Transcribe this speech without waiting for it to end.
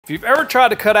If you've ever tried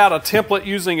to cut out a template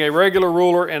using a regular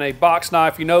ruler and a box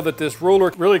knife, you know that this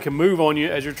ruler really can move on you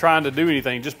as you're trying to do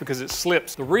anything just because it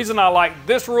slips. The reason I like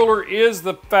this ruler is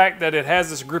the fact that it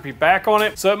has this grippy back on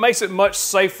it, so it makes it much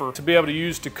safer to be able to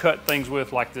use to cut things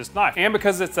with like this knife. And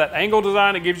because it's that angle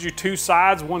design, it gives you two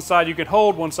sides. One side you can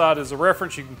hold, one side is a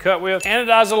reference you can cut with.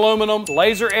 Anodized aluminum,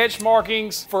 laser etched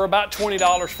markings for about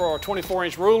 $20 for a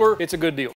 24-inch ruler. It's a good deal.